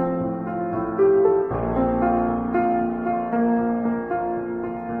Jungle.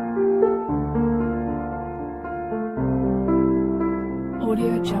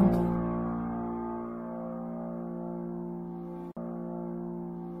 Audio Jungle.